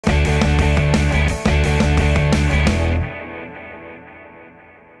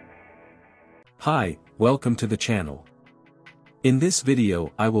Hi, welcome to the channel. In this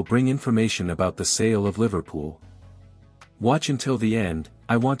video I will bring information about the sale of Liverpool. Watch until the end,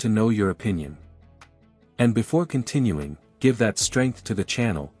 I want to know your opinion. And before continuing, give that strength to the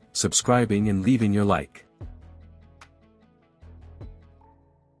channel, subscribing and leaving your like.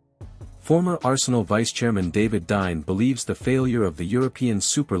 Former Arsenal vice-chairman David Dine believes the failure of the European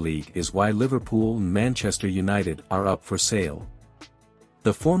Super League is why Liverpool and Manchester United are up for sale.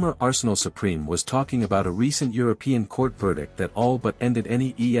 The former Arsenal Supreme was talking about a recent European court verdict that all but ended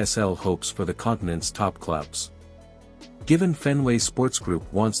any ESL hopes for the continent's top clubs. Given Fenway Sports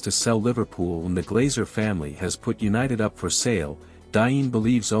Group wants to sell Liverpool and the Glazer family has put United up for sale, Dine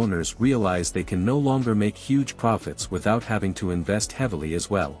believes owners realize they can no longer make huge profits without having to invest heavily as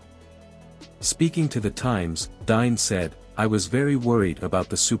well. Speaking to The Times, Dine said, "I was very worried about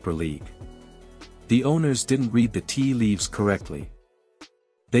the Super League. The owners didn't read the tea leaves correctly.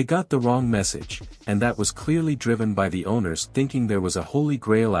 They got the wrong message, and that was clearly driven by the owners thinking there was a holy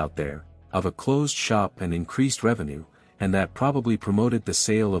grail out there, of a closed shop and increased revenue, and that probably promoted the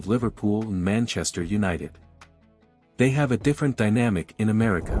sale of Liverpool and Manchester United. They have a different dynamic in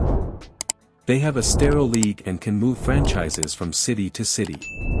America. They have a sterile league and can move franchises from city to city.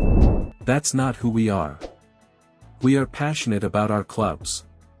 That's not who we are. We are passionate about our clubs.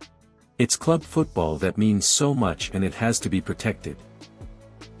 It's club football that means so much and it has to be protected."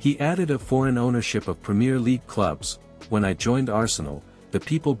 He added of foreign ownership of Premier League clubs, "When I joined Arsenal, the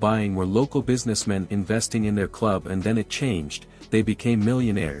people buying were local businessmen investing in their club and then it changed, they became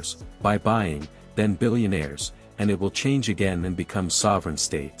millionaires, by buying, then billionaires, and it will change again and become sovereign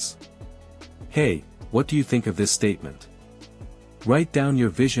states." Hey, what do you think of this statement? Write down your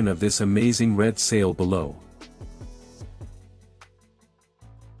vision of this amazing red sale below.